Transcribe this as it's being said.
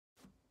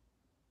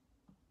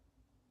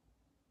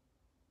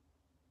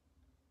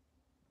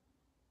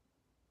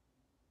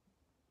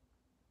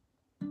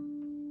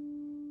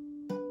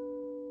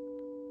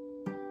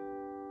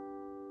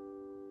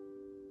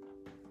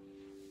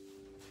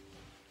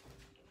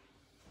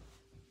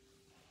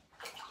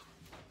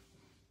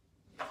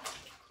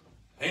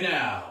Hey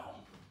now,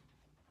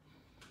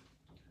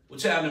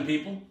 what's happening,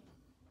 people?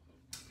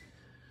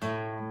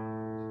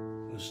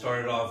 I'm gonna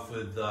start it off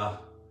with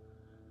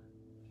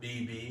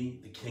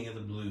BB, the King of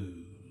the Blues.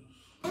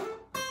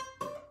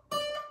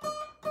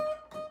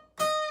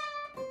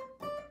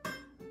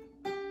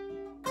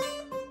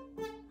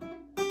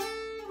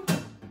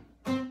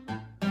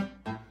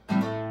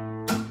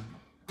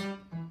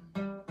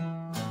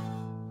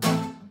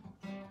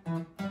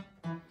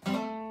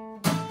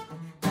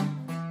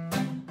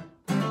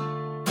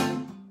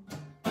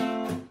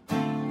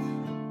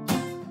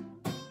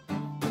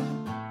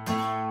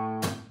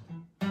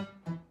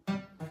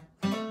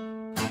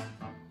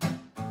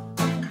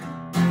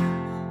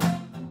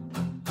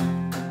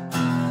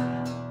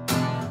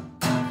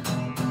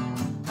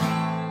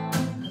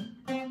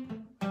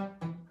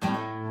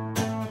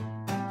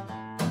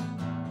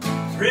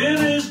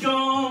 Thrill is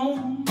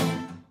gone,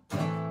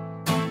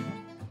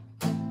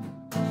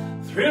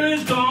 thrill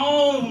is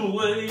gone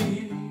away,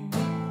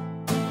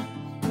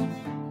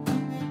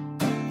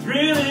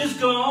 thrill is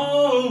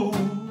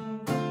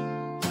gone,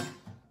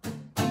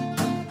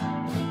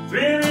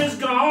 thrill is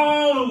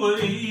gone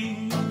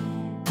away.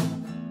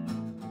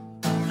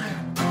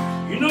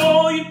 You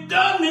know you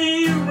done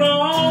me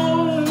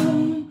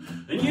wrong,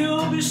 and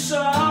you'll be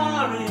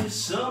sorry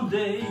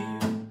someday.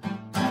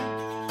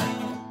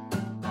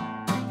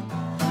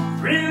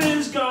 Thrill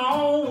is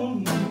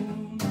gone,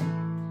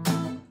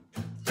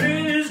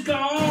 thrill is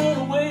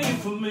gone away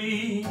from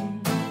me.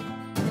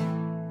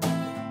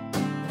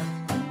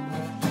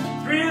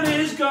 Thrill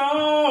is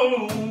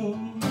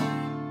gone,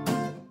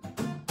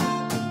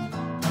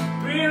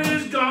 thrill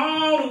is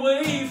gone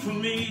away from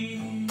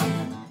me.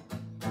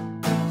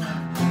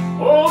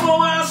 Although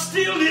I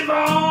still live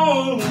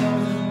on,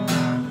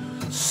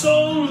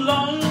 so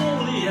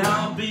lonely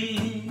I'll be.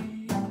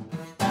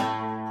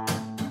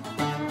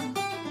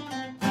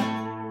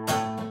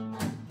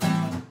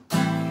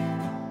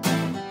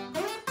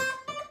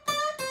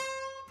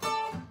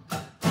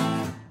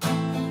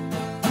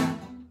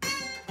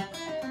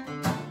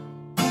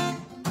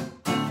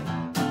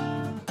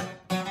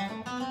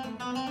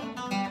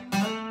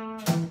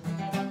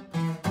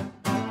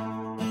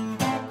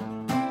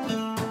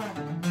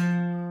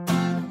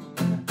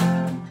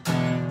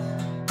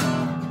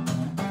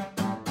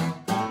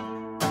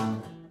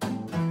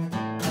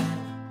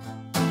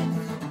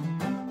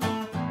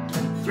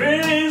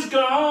 Thrill is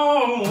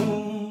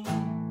gone,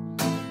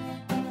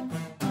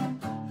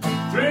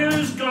 thrill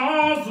is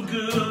gone for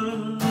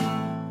good.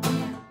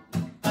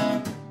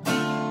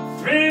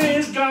 Thrill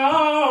is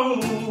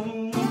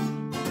gone,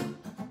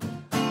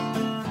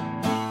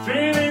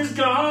 thrill is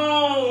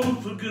gone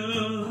for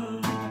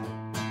good.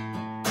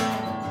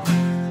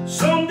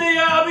 Someday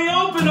I'll be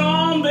open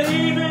on,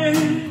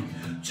 baby,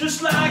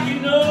 just like you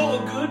know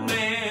a good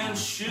man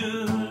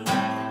should.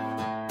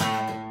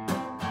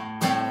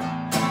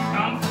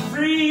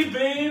 Free,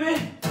 baby,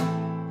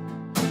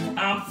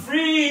 I'm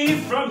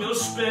free from your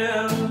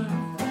spell.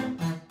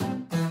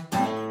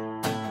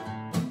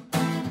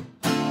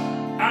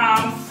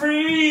 I'm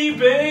free,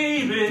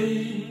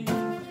 baby,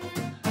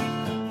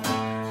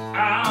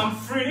 I'm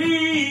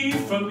free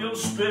from your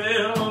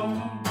spell.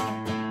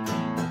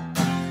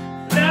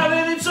 Now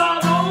that it's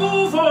all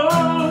over,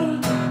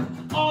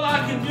 all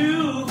I can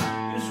do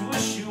is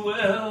wish you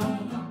well.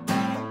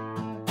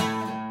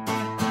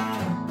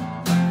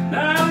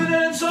 Now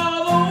that it's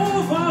all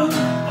over,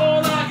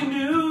 all I can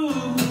do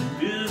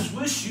is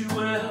wish you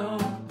well.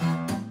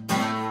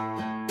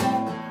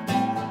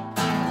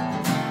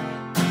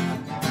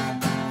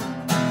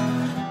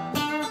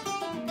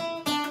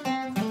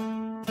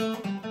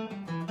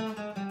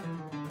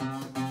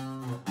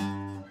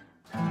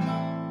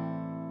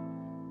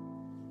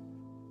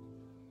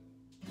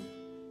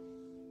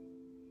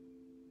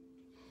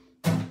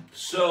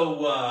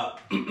 So,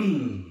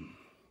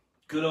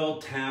 good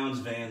old Townes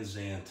Van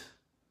Zandt.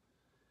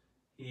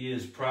 He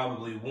is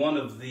probably one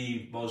of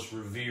the most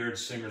revered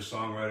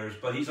singer-songwriters,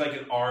 but he's like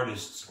an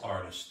artist's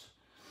artist.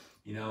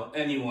 You know,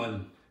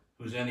 anyone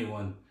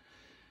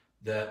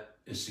that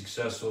is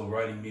successful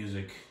writing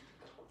music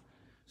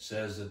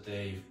says that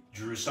they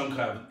drew some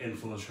kind of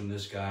influence from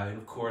this guy. And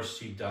of course,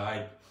 he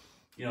died,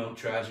 you know,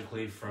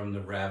 tragically from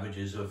the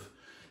ravages of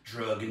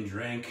drug and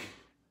drink.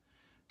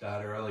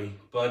 Died early,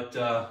 but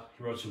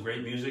he wrote some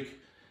great music.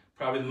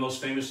 Probably the most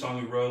famous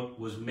song he wrote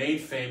was made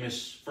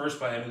famous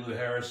first by Emmylou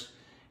Harris,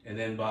 and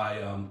then by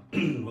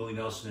Willie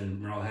Nelson and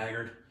Merle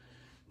Haggard,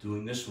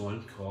 doing this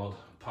one called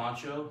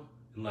Poncho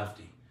and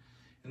Lefty.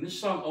 And this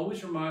song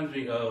always reminds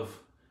me of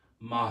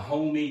my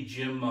homie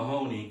Jim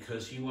Mahoney,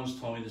 because he once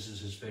told me this is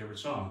his favorite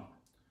song.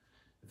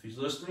 If he's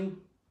listening,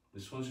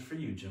 this one's for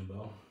you,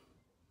 Jimbo.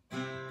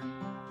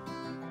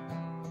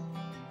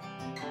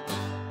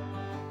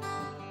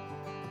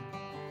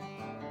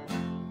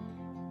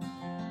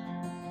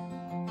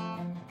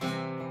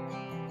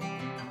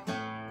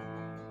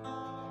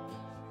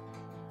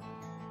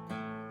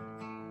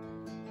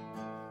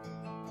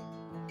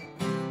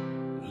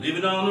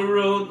 Living on the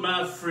road,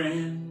 my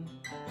friend,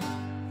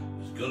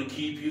 is gonna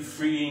keep you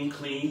free and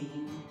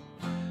clean.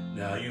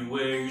 Now you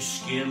wear your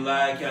skin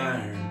like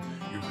iron,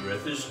 your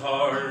breath is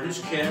hard as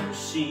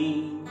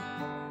kerosene.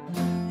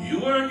 You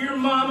weren't your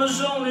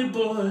mama's only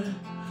boy,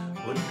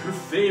 but her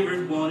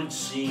favorite one it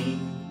seems.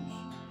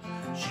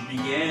 She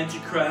began to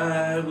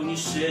cry when you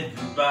said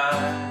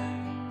goodbye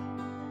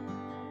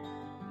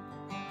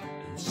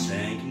and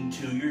sank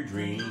into your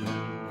dreams.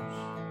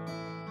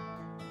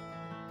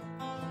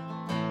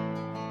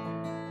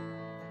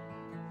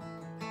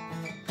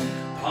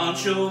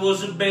 Pancho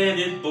was a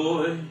bandit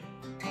boy.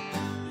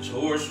 His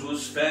horse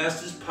was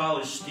fast as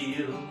polished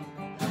steel.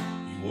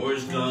 He wore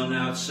his gun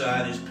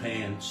outside his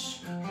pants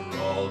for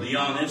all the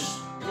honest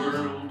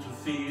world to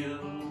feel.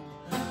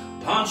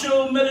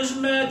 Pancho met his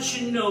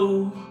match, you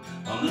know,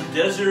 on the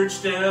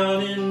deserts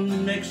down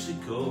in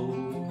Mexico.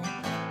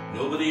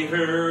 Nobody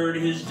heard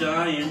his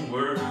dying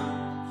words.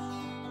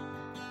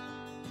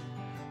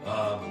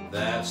 But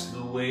that's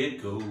the way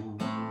it goes.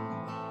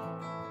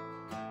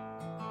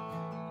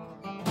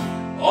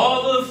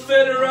 All the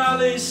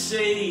federales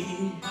say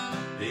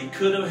they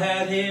could have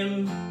had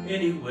him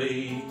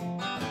anyway.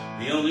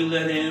 They only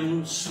let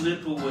him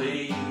slip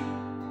away.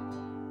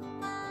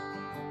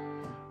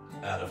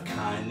 Out of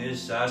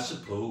kindness, I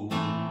suppose.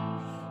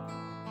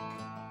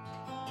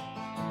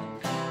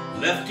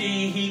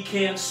 Lefty, he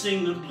can't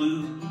sing the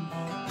blues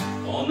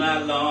all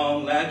night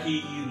long like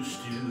he used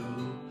to.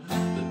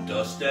 The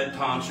dust that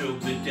Pancho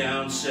bit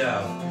down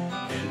south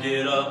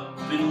ended up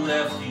in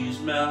Lefty's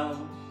mouth.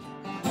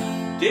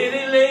 Day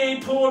they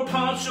laid poor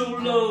Pancho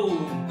low.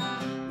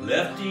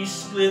 Lefty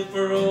split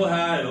for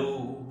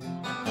Ohio,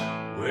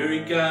 where he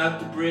got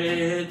the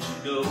bread to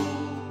go.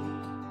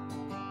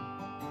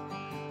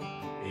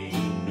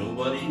 Ain't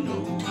nobody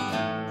knows.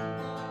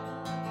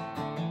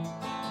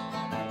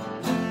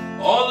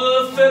 All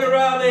the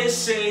federales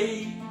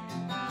say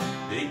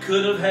they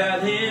could have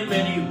had him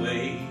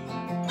anyway.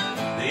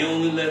 They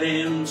only let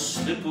him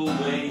slip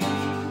away.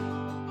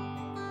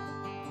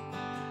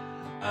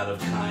 Out of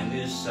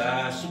kindness,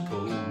 I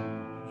suppose.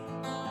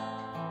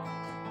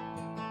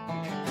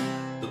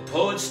 The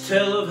poets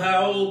tell of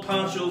how old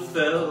Pancho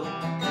fell.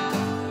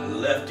 The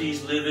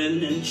lefties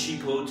living in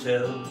cheap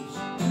hotels.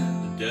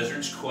 The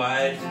desert's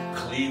quiet,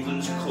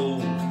 Cleveland's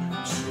cold.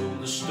 So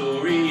the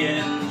story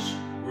ends,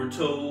 we're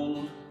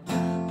told.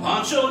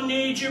 Pancho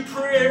needs your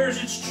prayers,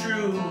 it's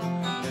true,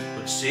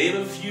 but save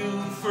a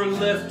few for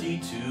Lefty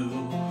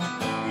too.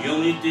 He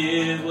only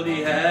did what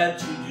he had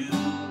to do.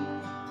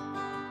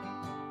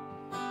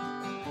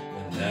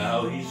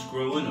 Now he's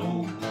growing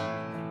old.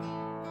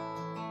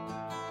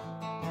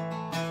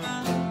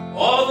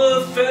 All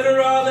the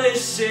federales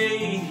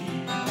say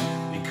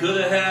they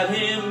could have had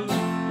him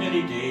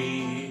any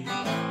day.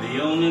 They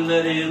only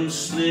let him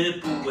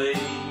slip away.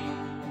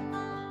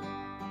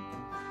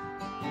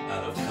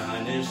 Out of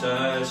kindness,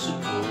 I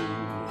suppose.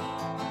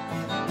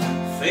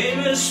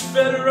 Famous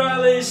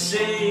federales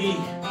say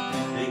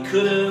they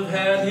could have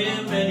had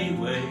him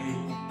anyway.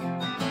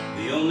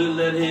 They only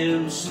let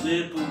him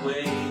slip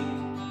away.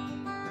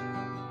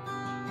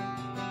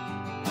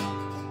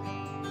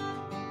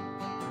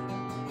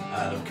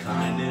 Out of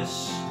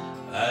kindness,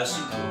 I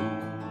suppose.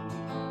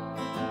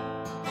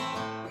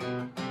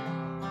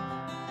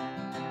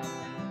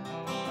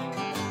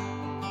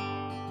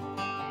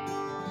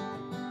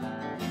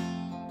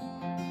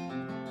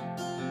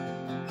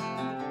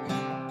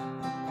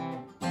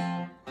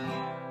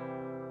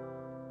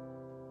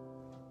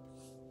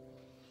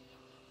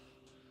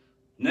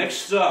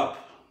 Next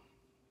up,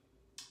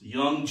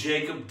 young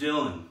Jacob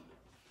Dylan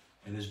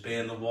and his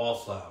band, the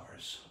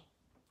Wallflowers.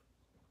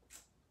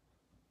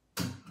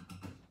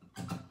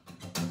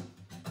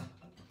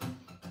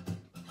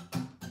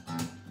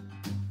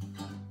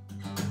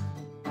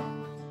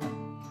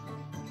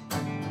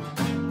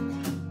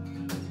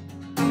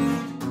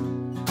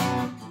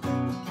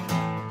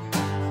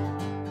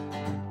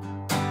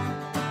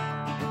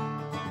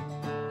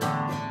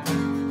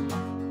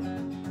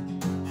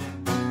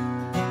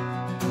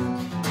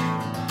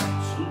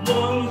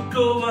 Long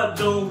ago, I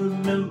don't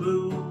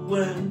remember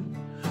when.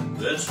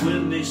 That's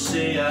when they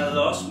say I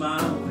lost my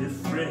only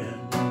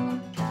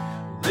friend.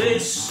 They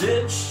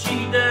said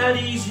she died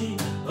easy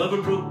of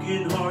a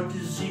broken heart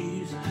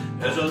disease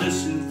as I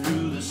listened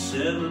through the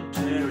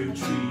cemetery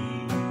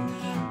trees.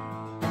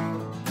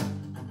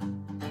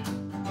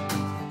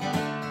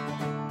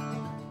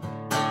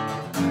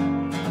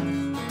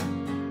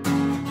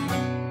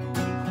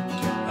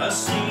 I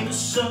seen the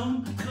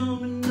sun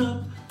coming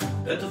up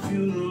at the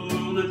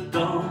funeral at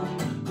dawn,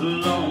 the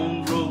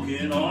long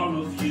broken arm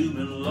of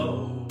human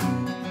law.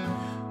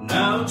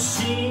 Now it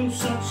seems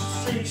such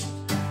a waste,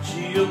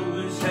 she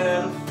always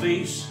had a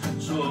face,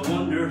 so I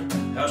wonder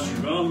how she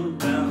run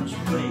around this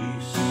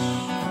place.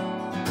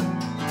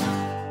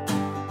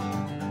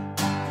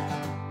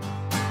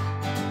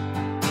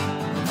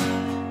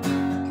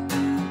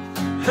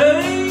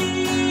 Hey!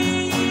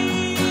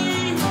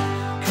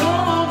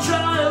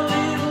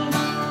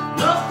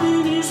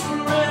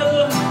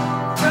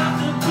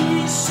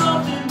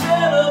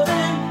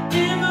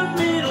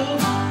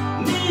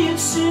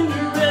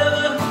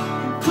 Cinderella,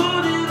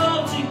 put it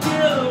all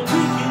together, we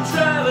can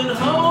drive it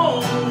home.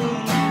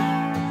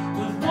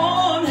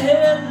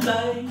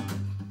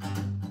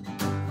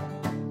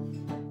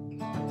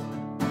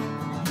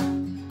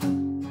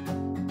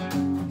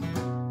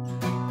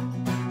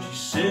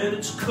 said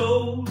it's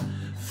cold,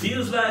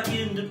 feels like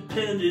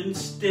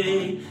Independence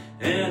Day,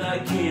 and I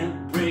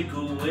can't break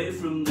away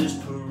from this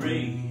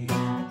parade.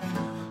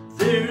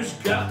 There's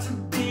got to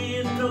be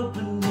an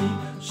opening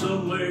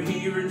somewhere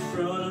here in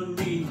front of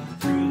me,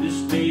 through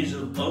this maze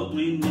of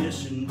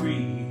ugliness and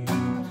greed.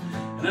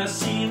 And I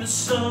see the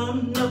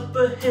sun up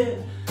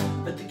ahead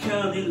at the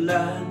county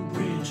line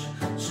bridge,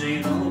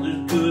 saying all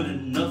is good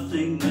and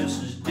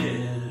nothingness is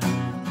dead.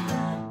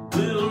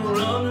 We'll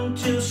run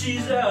until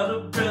she's out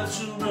of breath,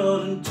 she'll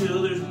run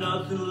until there's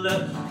nothing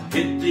left,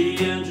 hit the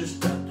end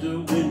just at the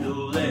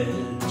window ledge.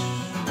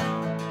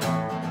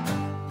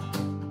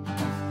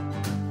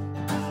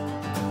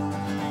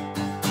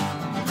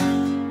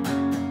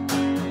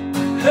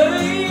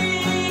 Hey,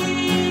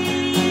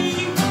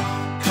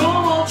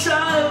 come on,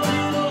 try a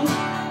little,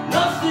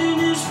 nothing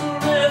is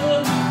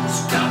forever,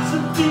 there's got to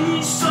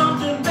be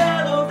something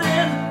better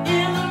than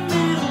in the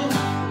middle.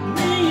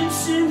 Me and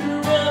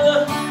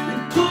Cinderella, we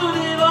put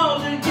it all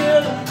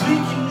together, we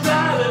can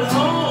drive it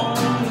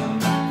home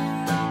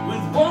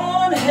with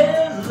one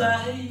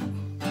headlight.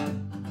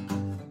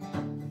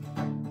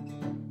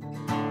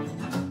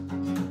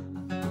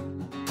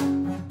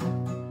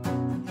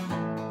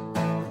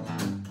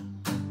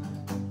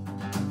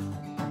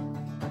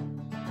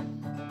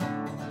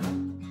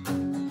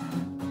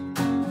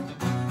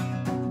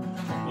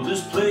 Well,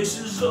 this place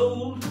is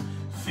old,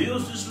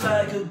 feels just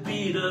like a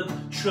beat up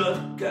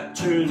truck. I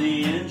turn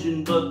the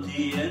engine, but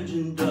the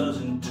engine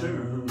doesn't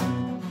turn.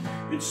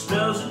 It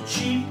smells of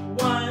cheap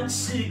wine,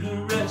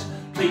 cigarettes,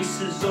 place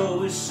is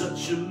always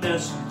such a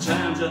mess.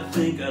 Sometimes I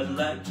think I'd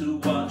like to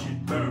watch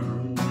it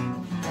burn.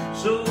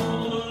 So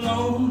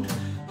alone,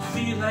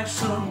 feel like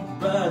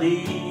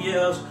somebody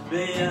else.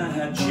 May I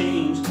have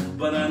changed,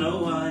 but I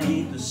know I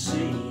ain't the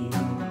same.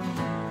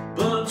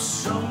 But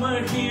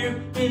somewhere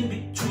here in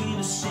between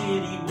the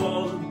city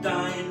walls and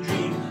dying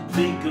dream,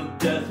 think of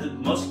death, it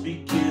must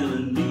be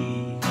killing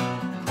me.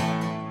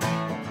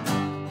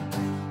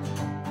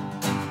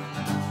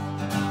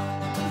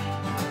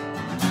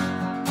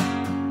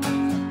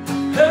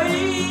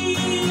 Hey,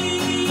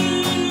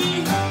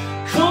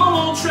 come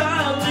on,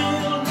 try a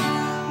little,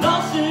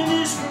 nothing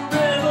is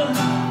forever,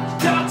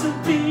 there's got to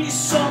be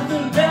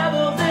something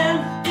better than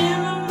in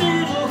the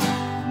middle.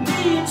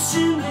 Me and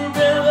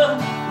Cinderella,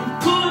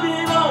 put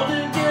it all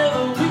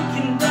together, we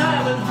can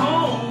drive it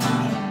home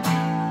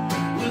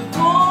with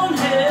one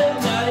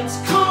headlights.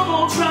 Come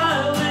on, try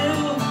a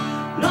little,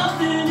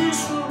 nothing is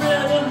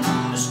forever,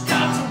 there's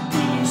got to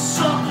be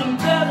something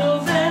better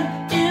than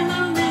in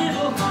the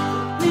middle.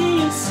 Me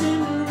and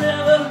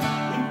Cinderella,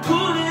 we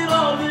put it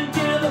all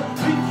together,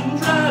 we can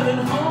drive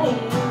it home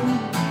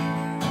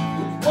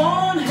with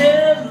one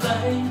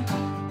headlight.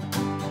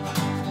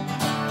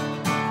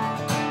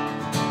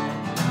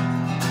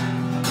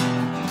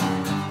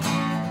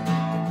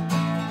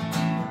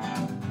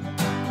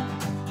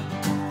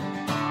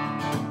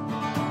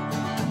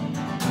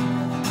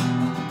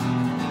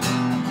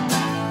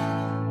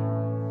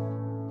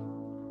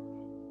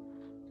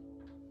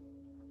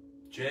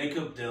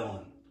 Jacob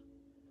Dylan.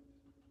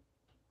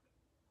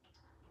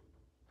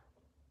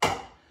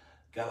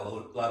 Got a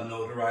lot of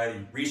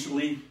notoriety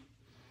recently,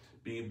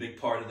 being a big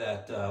part of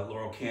that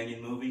Laurel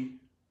Canyon movie,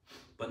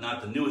 but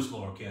not the newest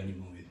Laurel Canyon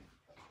movie,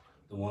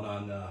 the one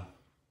on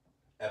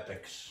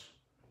Epics,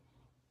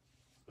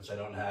 which I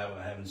don't have and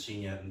I haven't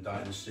seen yet and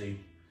dying to see.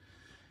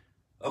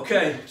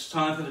 Okay, it's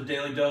time for the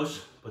daily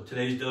dose, but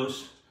today's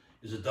dose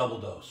is a double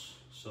dose.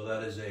 So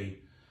that is a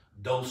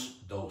dose.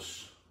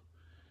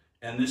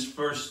 And this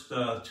first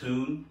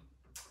tune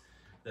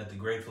that the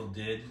Grateful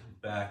did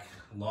back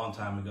a long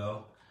time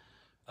ago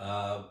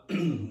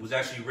was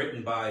actually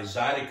written by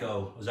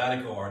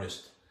Zydeco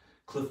artist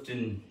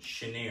Clifton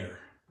Chenier.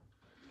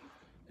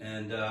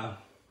 And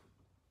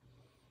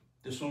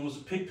this one was a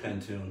Pigpen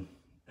tune.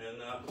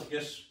 And I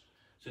guess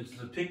since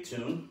it's a pig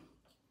tune,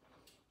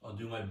 I'll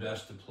do my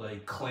best to play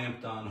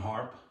clamped on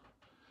harp,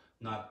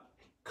 not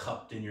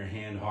cupped in your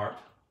hand harp,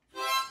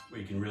 where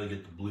you can really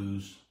get the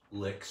blues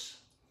licks.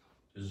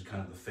 This is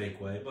kind of the fake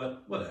way,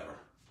 but whatever.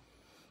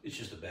 It's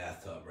just a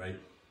bathtub, right?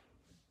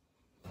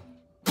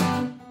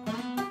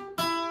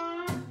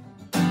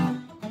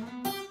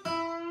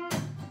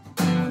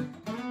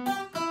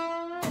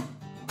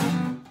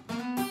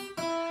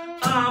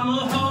 I'm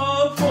a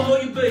hog for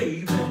you,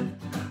 baby.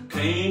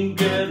 Can't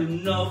get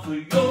enough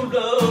of your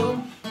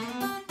love.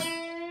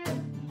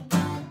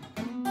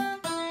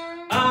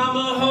 I'm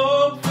a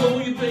hog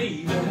for you,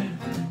 baby.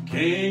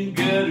 Can't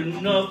get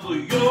enough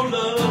of your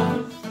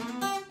love.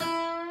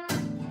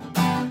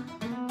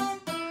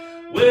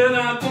 When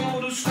I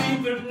go to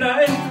sleep at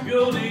night,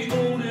 you're the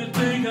only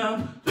thing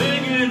I'm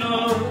thinking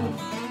of.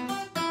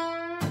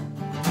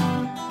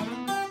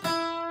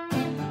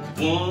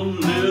 One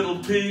little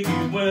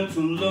piggy went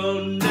to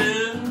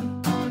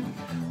London,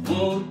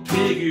 one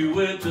piggy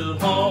went to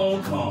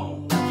Hong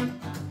Kong.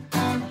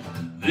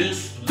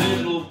 This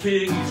little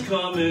piggy's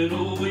coming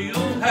over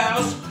your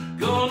house,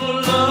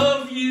 gonna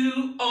love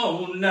you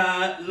all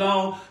night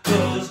long.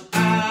 'Cause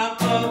I'm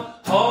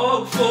a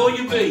hog for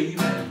you, baby.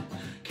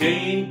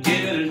 Can't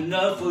get enough.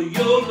 enough of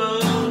your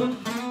love.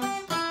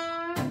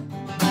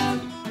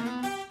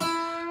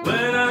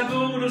 When I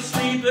go to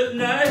sleep at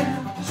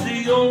night, it's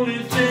the only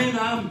thing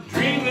I'm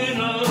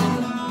dreaming of.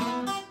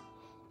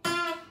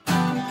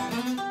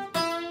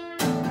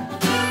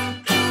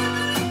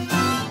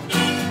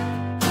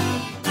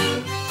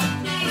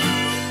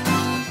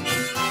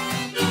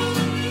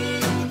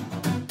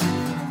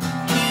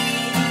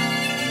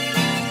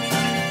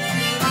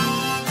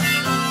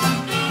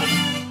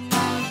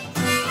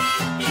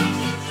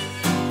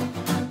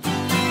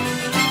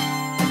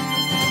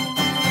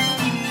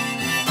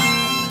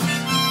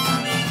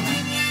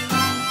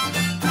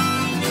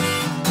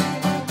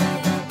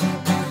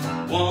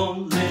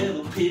 One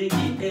little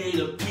piggy ate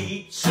a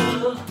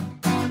pizza.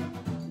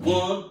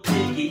 One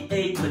piggy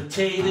ate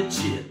potato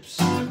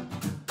chips.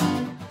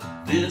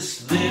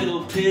 This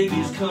little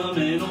piggy's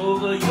coming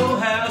over your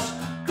house,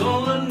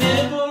 gonna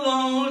nibble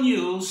on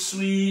your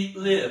sweet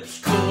lips.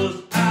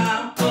 'Cause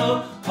I'm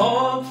a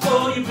hog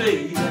for you,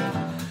 baby.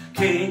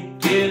 Can't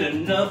get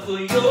enough of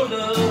your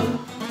love.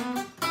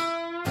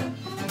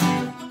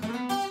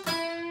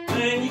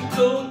 When you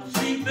go to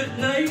sleep at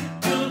night,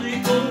 you're the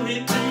only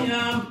thing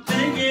I'm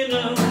thinking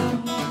of.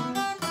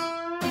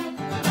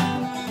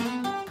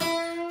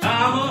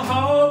 I'm a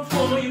hog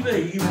for you,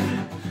 baby.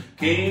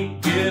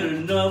 Can't get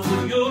enough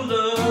of your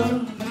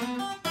love.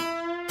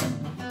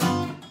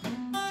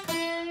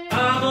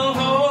 I'm a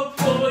hog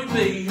for you,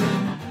 baby.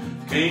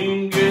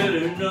 Can't get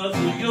enough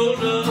of your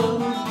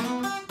love.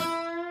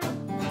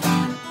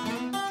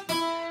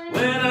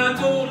 When I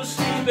go to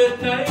sleep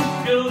at night,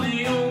 you're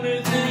the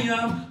only thing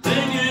I'm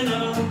thinking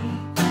of.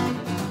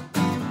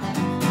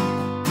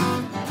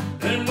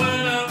 And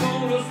when I go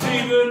to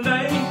sleep at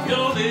night,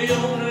 you're the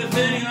only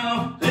thing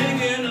I'm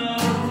thinking of.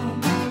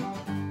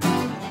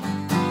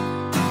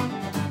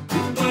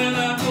 When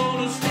I go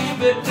to sleep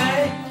at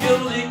night,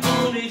 you're the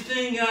only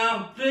thing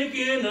I'm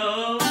thinking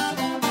of.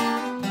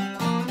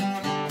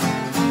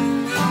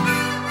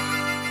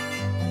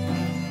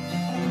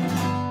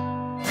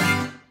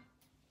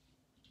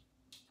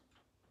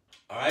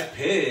 All right,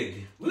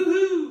 Pig.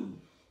 Woohoo!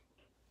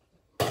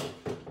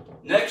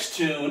 Next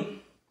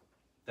tune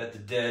that the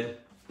Dead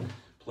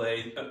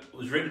played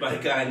was written by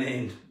a guy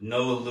named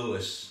Noah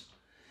Lewis.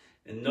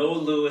 And Noah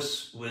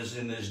Lewis was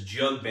in this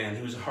jug band.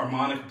 He was a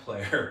harmonica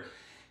player.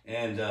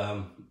 And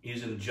he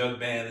was in a jug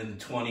band in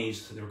the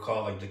 20s. They were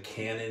called like the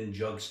Cannon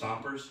Jug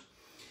Stompers.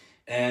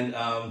 And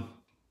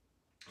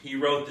he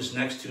wrote this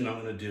next tune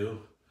I'm going to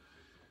do.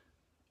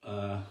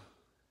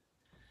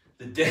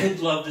 The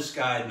Dead loved this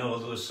guy, Noah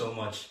Lewis, so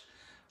much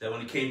that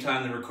when it came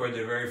time to record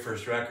their very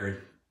first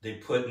record, they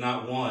put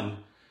not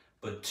one,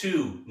 but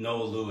two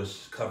Noah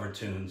Lewis cover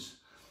tunes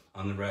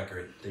on the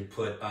record. They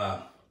put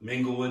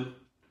Minglewood,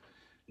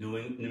 New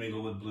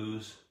Minglewood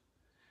Blues.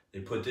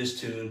 They put this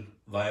tune,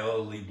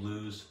 Viola Lee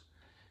Blues.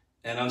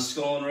 And on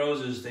Skull and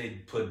Roses, they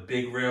put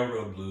Big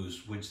Railroad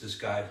Blues, which this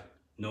guy,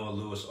 Noah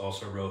Lewis,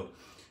 also wrote.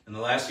 And the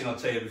last thing I'll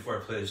tell you before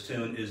I play this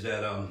tune is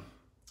that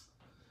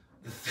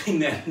the thing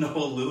that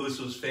Noah Lewis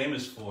was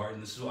famous for,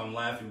 and this is why I'm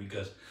laughing,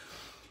 because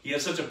he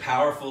has such a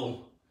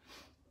powerful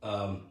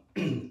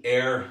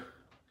air.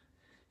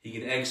 He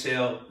can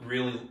exhale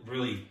really,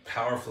 really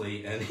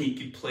powerfully, and he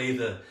could play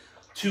the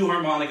two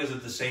harmonicas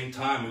at the same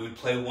time. He would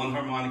play one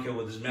harmonica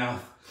with his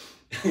mouth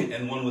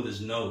and one with his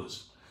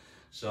nose.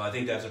 So I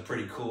think that's a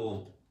pretty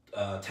cool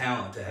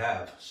talent to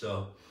have.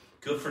 So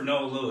good for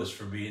Noah Lewis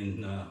for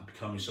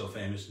becoming so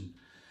famous, and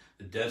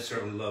the Dead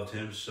certainly loved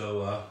him.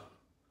 So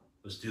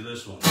let's do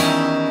this one.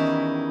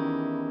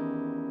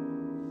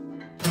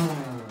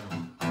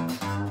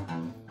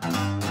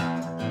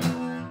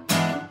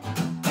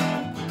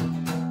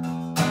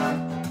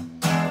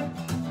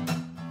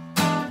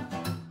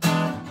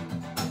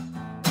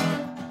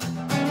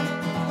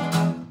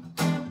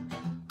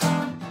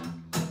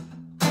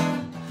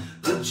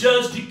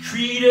 Judge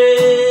decreed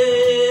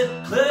it,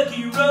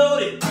 Clucky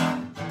wrote it,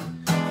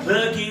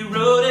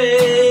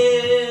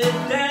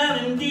 down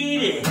and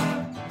deed it.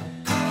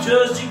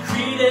 Judge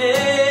decreed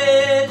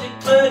it,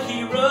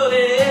 Clucky wrote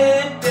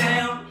it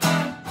down.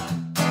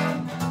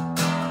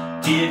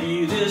 Give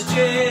you this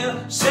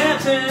jail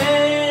sentence,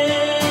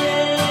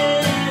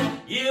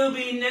 you'll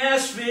be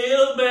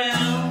Nashville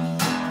bound.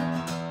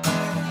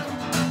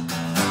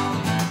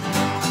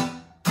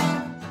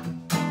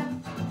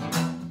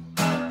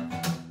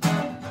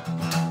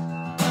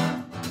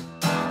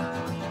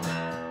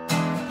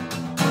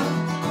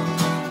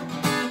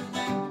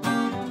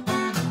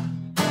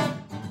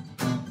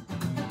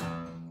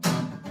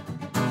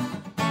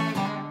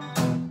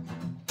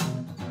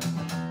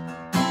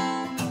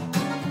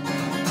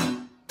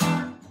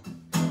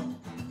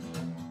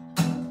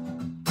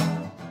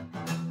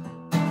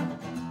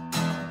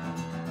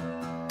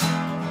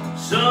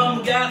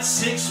 Some got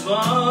 6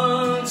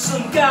 months,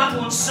 some got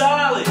one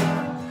solid,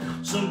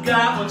 some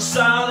got one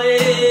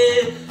solid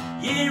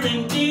year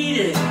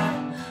indeed.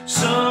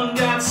 Some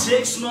got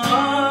 6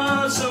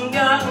 months, some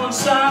got one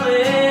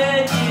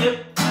solid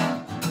year.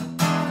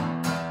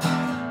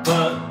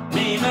 But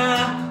me,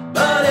 my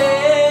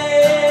buddy,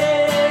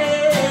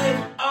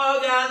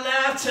 all got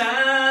my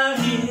time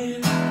here.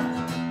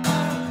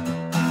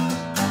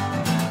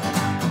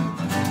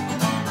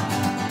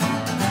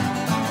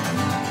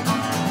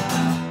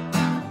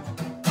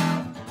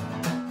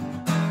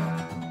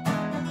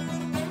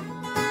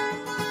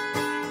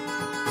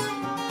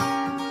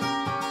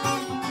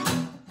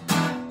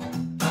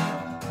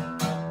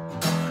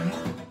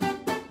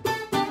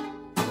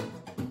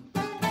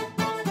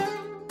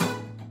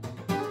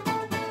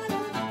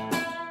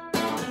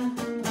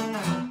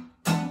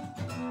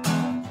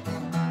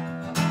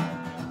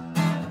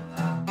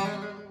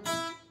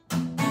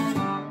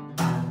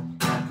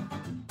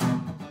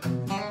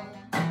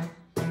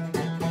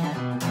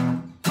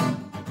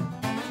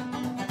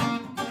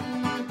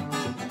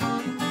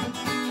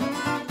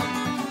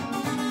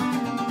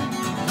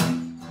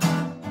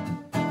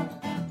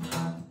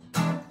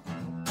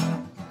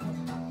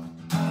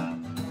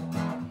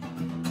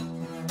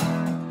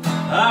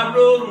 I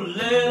wrote a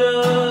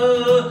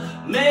letter,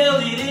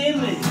 mailed it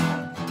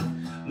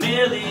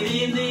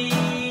in the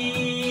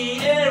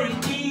air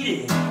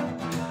indeed.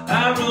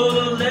 I wrote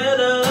a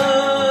letter,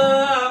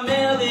 I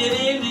mailed it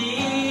in the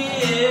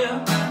air.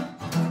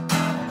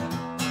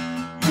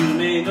 You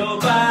may know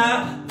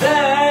by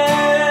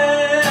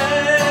that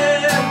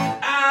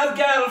I've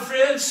got a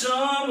friend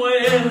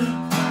somewhere.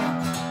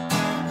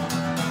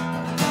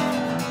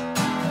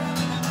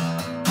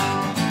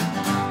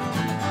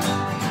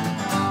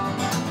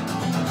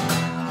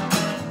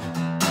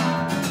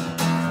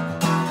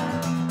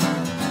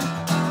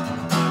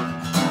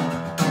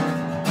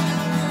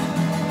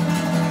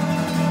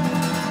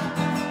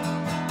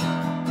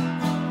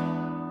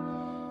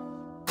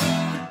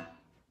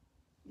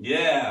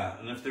 Yeah,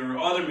 and if there were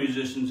other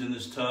musicians in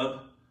this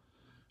tub,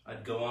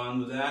 I'd go on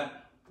with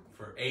that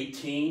for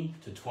 18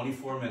 to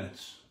 24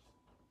 minutes.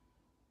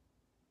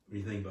 What do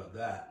you think about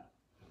that?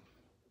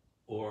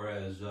 Or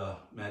as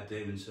Matt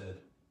Damon said,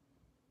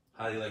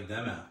 how do you like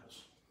them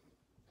apples?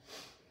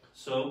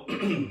 So,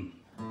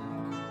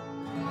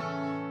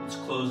 let's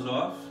close it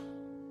off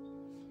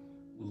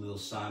with a little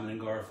Simon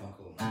and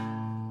Garfunkel.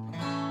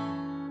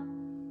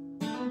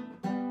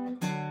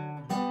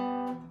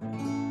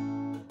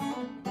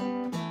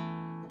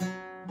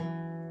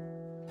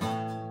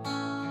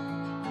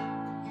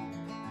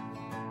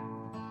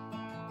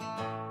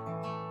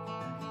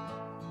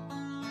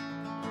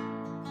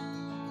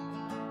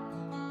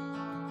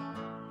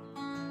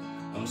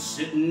 I'm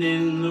sitting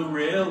in the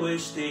railway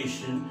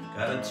station,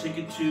 got a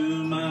ticket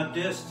to my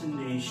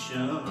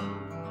destination.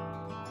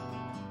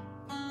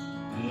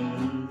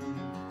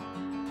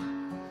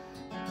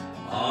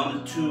 On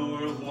a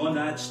tour of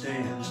one-night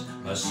stands,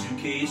 my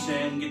suitcase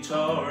and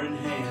guitar in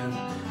hand.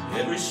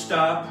 Every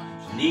stop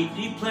is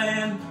neatly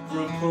planned for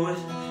a poet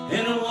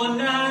and a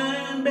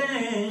one-night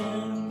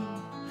band.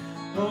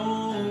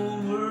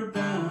 Homeward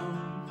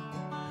bound,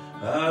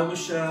 I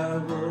wish I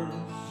was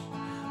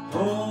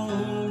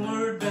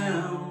homeward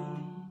bound.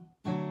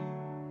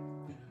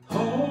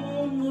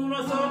 Home where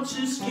my thoughts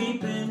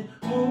escaping,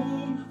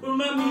 home where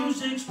my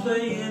music's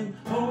playing,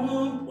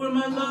 home where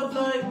my love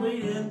light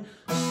waiting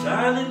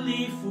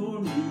silently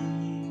for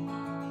me.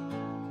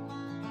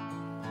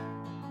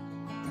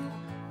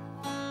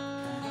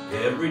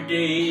 Every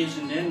day is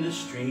an endless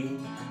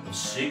stream of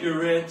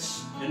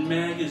cigarettes and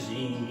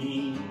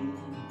magazines.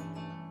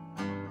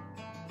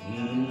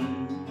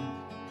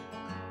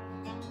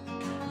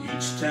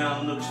 Each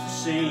town looks the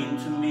same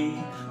to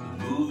me,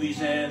 the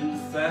movies and the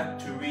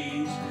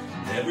factories.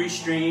 And every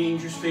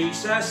stranger's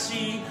face I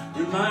see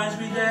reminds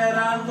me that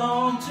I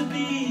long to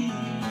be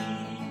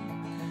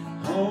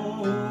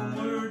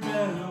homeward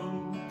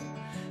bound.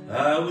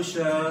 I wish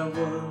I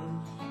was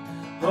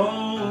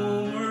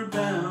homeward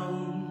bound.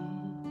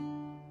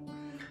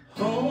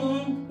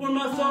 Home where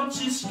my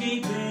thoughts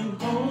escaping,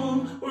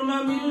 home where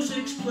my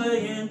music's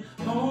playing,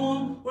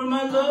 home where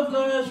my love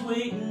lies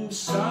waiting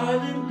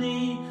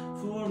silently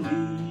for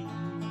me.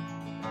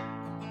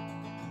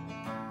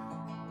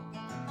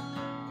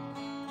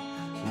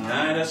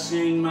 Tonight I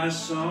sing my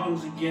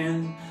songs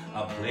again,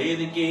 I'll play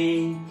the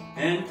game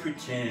and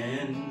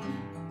pretend.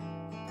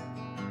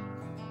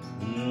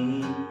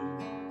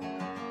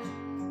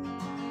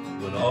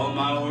 But all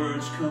my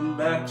words come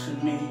back to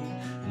me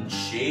in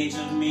shades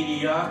of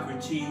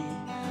mediocrity,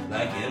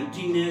 like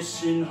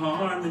emptiness in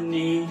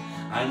harmony.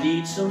 I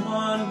need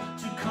someone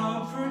to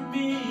comfort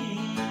me.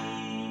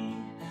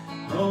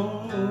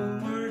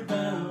 Homeward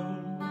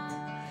bound,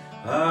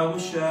 I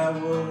wish I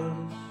was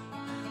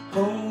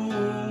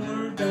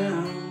homeward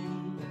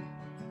bound.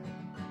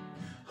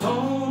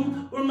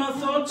 Home where my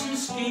thoughts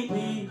escape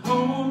me,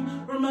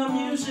 home where my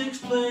music's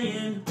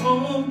playing,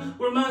 home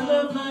where my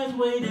love lies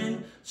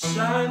waiting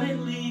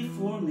silently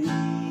for me.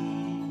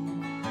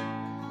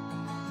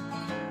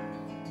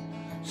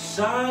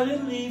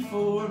 Silently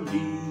for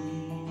me.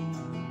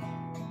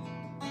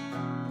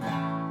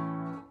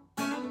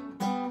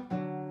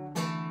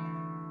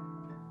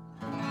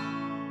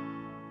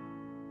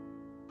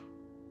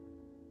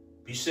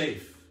 Be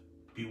safe,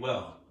 be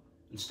well,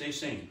 and stay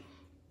sane.